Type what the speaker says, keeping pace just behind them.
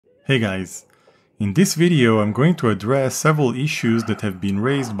Hey guys! In this video I'm going to address several issues that have been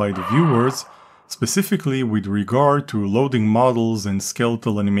raised by the viewers, specifically with regard to loading models and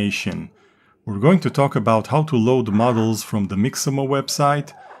skeletal animation. We're going to talk about how to load models from the Mixamo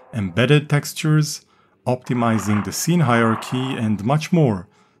website, embedded textures, optimizing the scene hierarchy, and much more.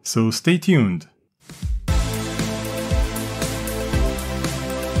 So stay tuned!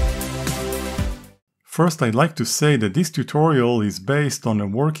 First, I'd like to say that this tutorial is based on a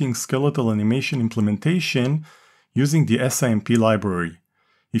working skeletal animation implementation using the Assimp library.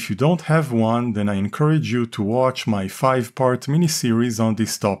 If you don't have one, then I encourage you to watch my 5-part miniseries on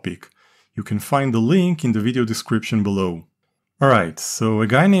this topic. You can find the link in the video description below. Alright, so a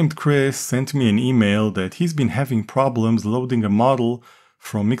guy named Chris sent me an email that he's been having problems loading a model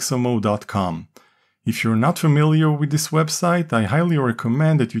from mixamo.com. If you're not familiar with this website, I highly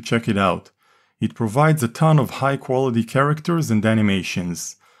recommend that you check it out. It provides a ton of high-quality characters and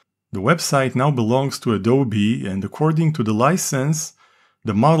animations. The website now belongs to Adobe, and according to the license,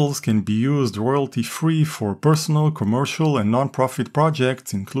 the models can be used royalty-free for personal, commercial, and non-profit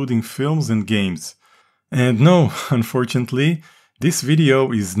projects, including films and games. And no, unfortunately, this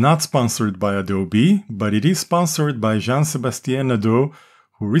video is not sponsored by Adobe, but it is sponsored by Jean-Sébastien Nadeau,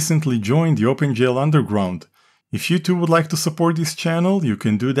 who recently joined the OpenGL Underground. If you too would like to support this channel, you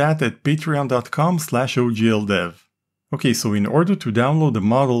can do that at patreon.com/OGLDEV. Okay, so in order to download the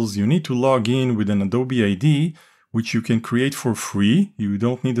models, you need to log in with an Adobe ID, which you can create for free. You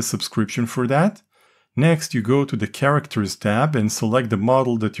don't need a subscription for that. Next, you go to the Characters tab and select the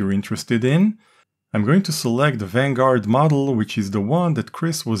model that you're interested in. I'm going to select the Vanguard model, which is the one that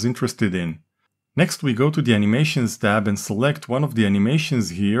Chris was interested in. Next, we go to the Animations tab and select one of the animations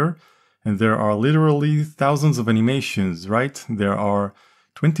here. And there are literally thousands of animations, right? There are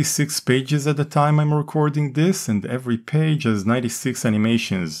 26 pages at the time I'm recording this, and every page has 96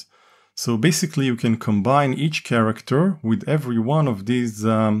 animations. So basically you can combine each character with every one of these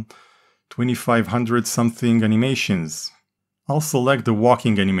 2500 something animations. I'll select the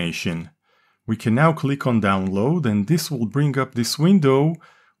walking animation. We can now click on download, and this will bring up this window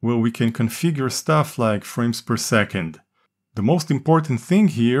where we can configure stuff like frames per second. The most important thing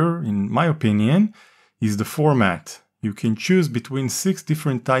here, in my opinion, is the format. You can choose between 6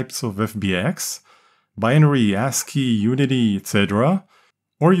 different types of FBX, binary, ASCII, Unity, etc.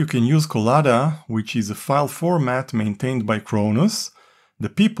 Or you can use Collada, which is a file format maintained by Kronos,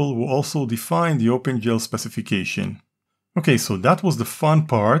 the people who also define the OpenGL specification. Okay, so that was the fun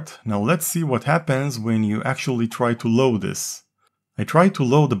part. Now let's see what happens when you actually try to load this. I tried to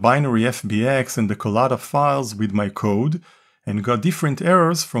load the binary FBX and the Collada files with my code, and got different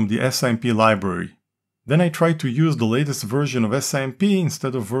errors from the Assimp library. Then I tried to use the latest version of Assimp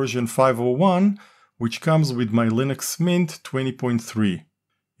instead of version 5.01, which comes with my Linux Mint 20.3.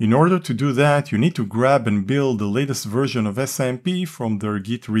 In order to do that, you need to grab and build the latest version of Assimp from their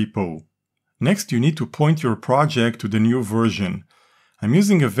Git repo. Next, you need to point your project to the new version. I'm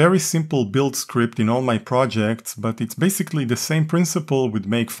using a very simple build script in all my projects, but it's basically the same principle with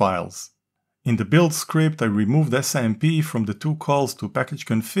makefiles. In the build script, I removed Assimp from the 2 calls to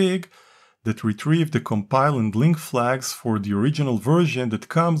package.config that retrieve the compile and link flags for the original version that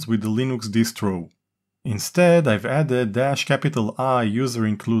comes with the Linux distro. Instead, I've added -I user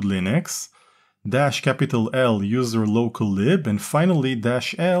include Linux, -L user local lib, and finally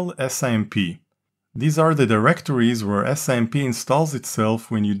 -L Assimp. These are the directories where Assimp installs itself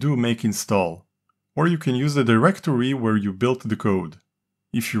when you do make install. Or you can use the directory where you built the code.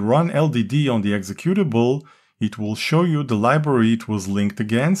 If you run LDD on the executable, it will show you the library it was linked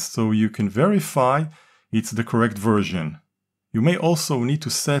against, so you can verify it's the correct version. You may also need to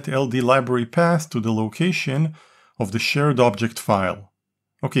set LD library path to the location of the shared object file.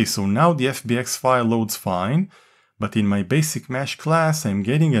 Okay, so now the FBX file loads fine, but in my basic mesh class I'm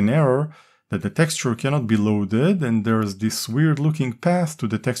getting an error that the texture cannot be loaded, and there's this weird looking path to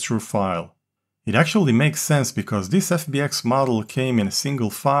the texture file. It actually makes sense because this FBX model came in a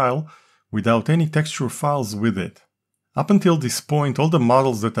single file without any texture files with it. Up until this point, all the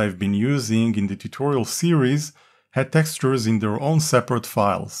models that I've been using in the tutorial series had textures in their own separate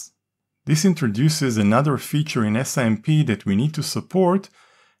files. This introduces another feature in Assimp that we need to support,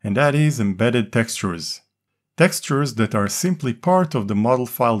 and that is embedded textures. Textures that are simply part of the model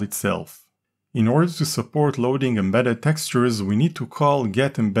file itself. In order to support loading embedded textures, we need to call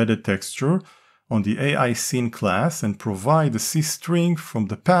getEmbeddedTexture on the AI scene class and provide a C-string from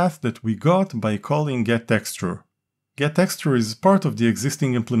the path that we got by calling getTexture. GetTexture is part of the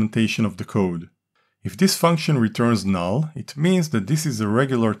existing implementation of the code. If this function returns null, it means that this is a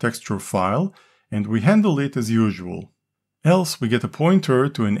regular texture file and we handle it as usual. Else we get a pointer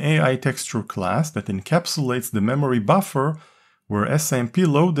to an AI texture class that encapsulates the memory buffer where Assimp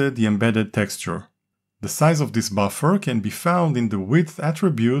loaded the embedded texture. The size of this buffer can be found in the width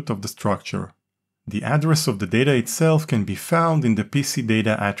attribute of the structure. The address of the data itself can be found in the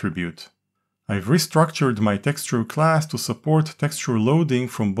PCData attribute. I've restructured my texture class to support texture loading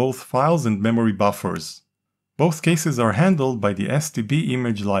from both files and memory buffers. Both cases are handled by the STB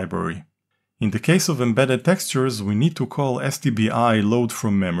image library. In the case of embedded textures, we need to call STBI load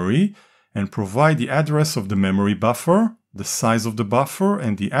from memory and provide the address of the memory buffer, the size of the buffer,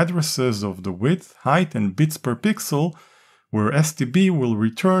 and the addresses of the width, height, and bits per pixel, where STB will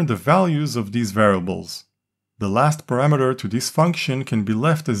return the values of these variables. The last parameter to this function can be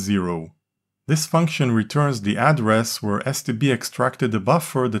left as 0. This function returns the address where STB extracted a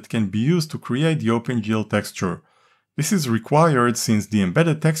buffer that can be used to create the OpenGL texture. This is required since the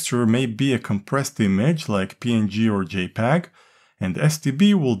embedded texture may be a compressed image like PNG or JPEG, and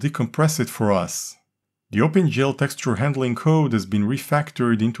STB will decompress it for us. The OpenGL texture handling code has been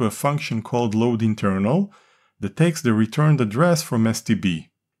refactored into a function called loadInternal that takes the returned address from STB.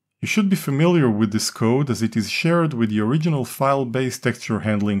 You should be familiar with this code as it is shared with the original file-based texture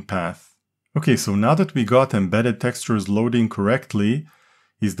handling path. Okay, so now that we got embedded textures loading correctly,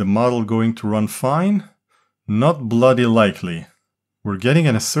 is the model going to run fine? Not bloody likely. We're getting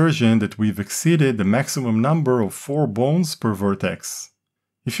an assertion that we've exceeded the maximum number of 4 bones per vertex.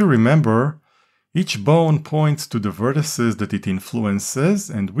 If you remember, each bone points to the vertices that it influences,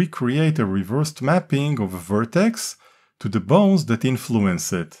 and we create a reversed mapping of a vertex to the bones that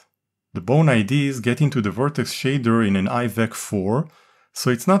influence it. The bone IDs get into the vertex shader in an IVEC4, so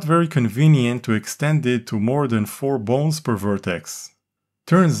it's not very convenient to extend it to more than 4 bones per vertex.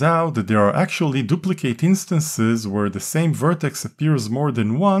 Turns out that there are actually duplicate instances where the same vertex appears more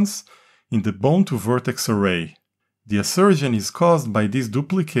than once in the bone-to-vertex array. The assertion is caused by these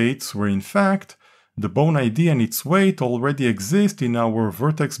duplicates where in fact the bone ID and its weight already exist in our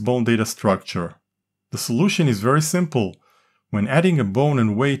vertex bone data structure. The solution is very simple. When adding a bone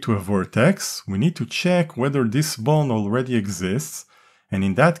and weight to a vertex, we need to check whether this bone already exists, and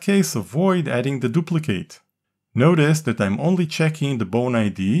in that case avoid adding the duplicate. Notice that I'm only checking the bone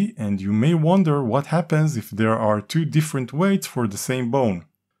ID, and you may wonder what happens if there are 2 different weights for the same bone.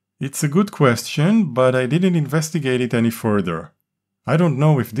 It's a good question, but I didn't investigate it any further. I don't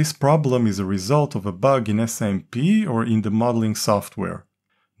know if this problem is a result of a bug in Assimp or in the modeling software.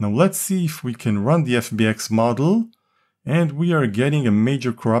 Now let's see if we can run the FBX model, and we are getting a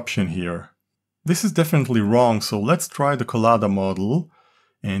major corruption here. This is definitely wrong, so let's try the Collada model,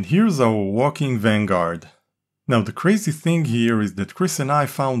 and here's our walking vanguard. Now the crazy thing here is that Chris and I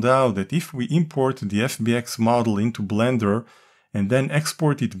found out that if we import the FBX model into Blender and then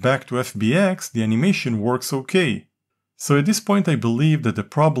export it back to FBX, the animation works okay. So at this point I believe that the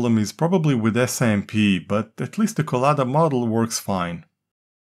problem is probably with Assimp, but at least the Collada model works fine.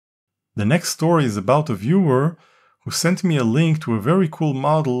 The next story is about a viewer who sent me a link to a very cool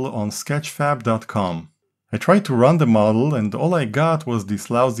model on sketchfab.com. I tried to run the model and all I got was this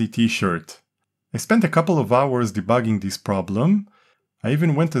lousy t-shirt. I spent a couple of hours debugging this problem. I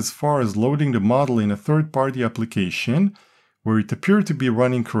even went as far as loading the model in a third-party application where it appeared to be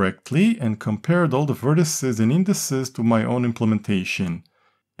running correctly and compared all the vertices and indices to my own implementation.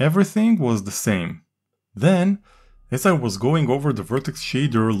 Everything was the same. Then, as I was going over the vertex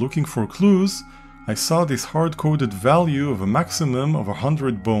shader looking for clues, I saw this hard-coded value of a maximum of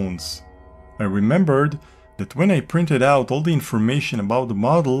 100 bones. I remembered that when I printed out all the information about the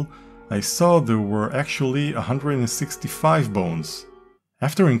model, I saw there were actually 165 bones.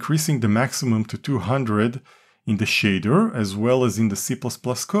 After increasing the maximum to 200 in the shader as well as in the C++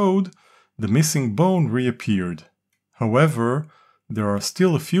 code, the missing bone reappeared. However, there are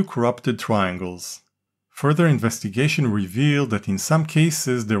still a few corrupted triangles. Further investigation revealed that in some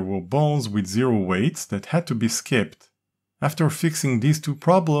cases there were bones with 0 weights that had to be skipped. After fixing these 2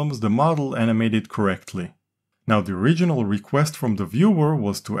 problems, the model animated correctly. Now the original request from the viewer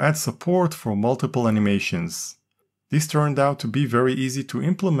was to add support for multiple animations. This turned out to be very easy to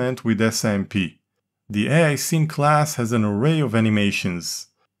implement with Assimp. The AI scene class has an array of animations.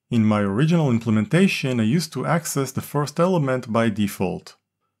 In my original implementation, I used to access the first element by default.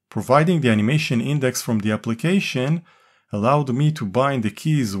 Providing the animation index from the application allowed me to bind the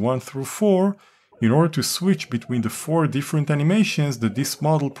keys 1 through 4 in order to switch between the 4 different animations that this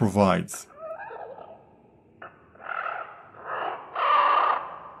model provides.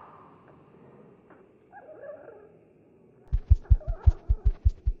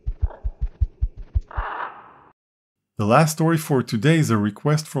 The last story for today is a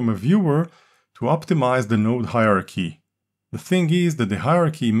request from a viewer to optimize the node hierarchy. The thing is that the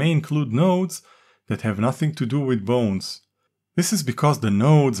hierarchy may include nodes that have nothing to do with bones. This is because the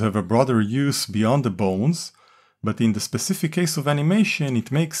nodes have a broader use beyond the bones, but in the specific case of animation,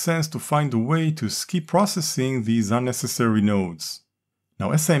 it makes sense to find a way to skip processing these unnecessary nodes.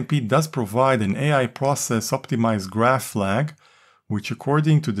 Now, Assimp does provide an AI process optimized graph flag, which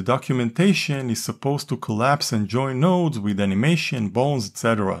according to the documentation is supposed to collapse and join nodes with animation, bones,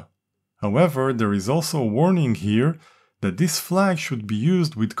 etc. However, there is also a warning here that this flag should be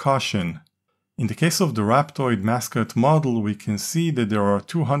used with caution. In the case of the Raptoid Mascot model, we can see that there are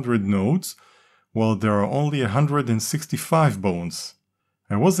 200 nodes, while there are only 165 bones.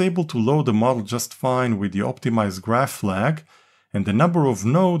 I was able to load the model just fine with the optimized graph flag, and the number of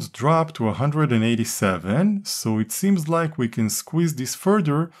nodes dropped to 187, so it seems like we can squeeze this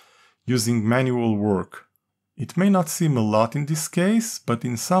further using manual work. It may not seem a lot in this case, but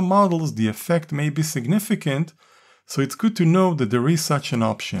in some models the effect may be significant, so it's good to know that there is such an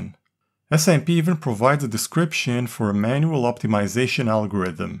option. Assimp even provides a description for a manual optimization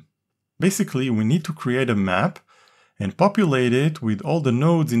algorithm. Basically, we need to create a map and populate it with all the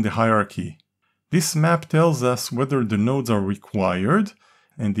nodes in the hierarchy. This map tells us whether the nodes are required,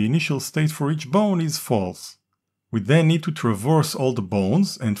 and the initial state for each bone is false. We then need to traverse all the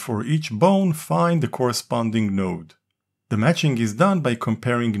bones, and for each bone find the corresponding node. The matching is done by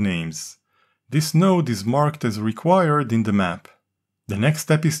comparing names. This node is marked as required in the map. The next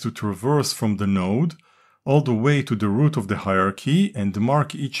step is to traverse from the node all the way to the root of the hierarchy and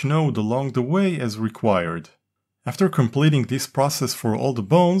mark each node along the way as required. After completing this process for all the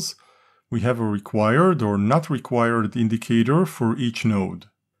bones, we have a required or not required indicator for each node.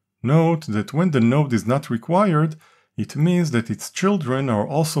 Note that when the node is not required, it means that its children are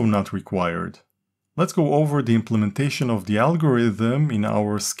also not required. Let's go over the implementation of the algorithm in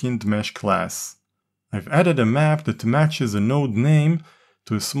our skinned mesh class. I've added a map that matches a node name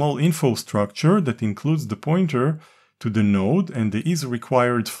to a small info structure that includes the pointer to the node and the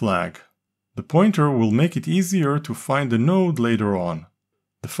isRequired flag. The pointer will make it easier to find the node later on.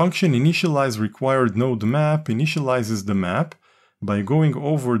 The function initializeRequiredNode map initializes the map by going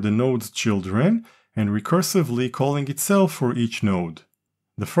over the node's children and recursively calling itself for each node.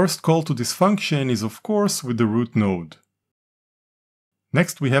 The first call to this function is of course with the root node.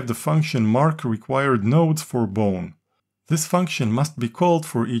 Next we have the function markRequiredNodes for bone. This function must be called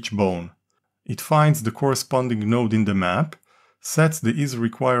for each bone. It finds the corresponding node in the map, sets the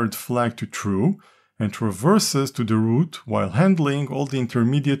isRequired flag to true, and traverses to the root while handling all the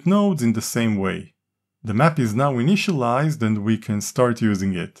intermediate nodes in the same way. The map is now initialized and we can start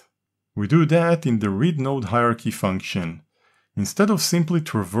using it. We do that in the readNode hierarchy function. Instead of simply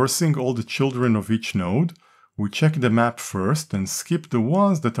traversing all the children of each node, we check the map first and skip the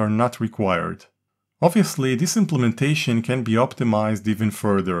ones that are not required. Obviously, this implementation can be optimized even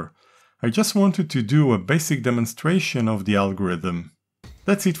further. I just wanted to do a basic demonstration of the algorithm.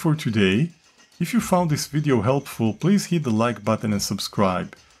 That's it for today. If you found this video helpful, please hit the like button and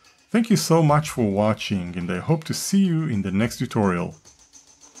subscribe. Thank you so much for watching, and I hope to see you in the next tutorial.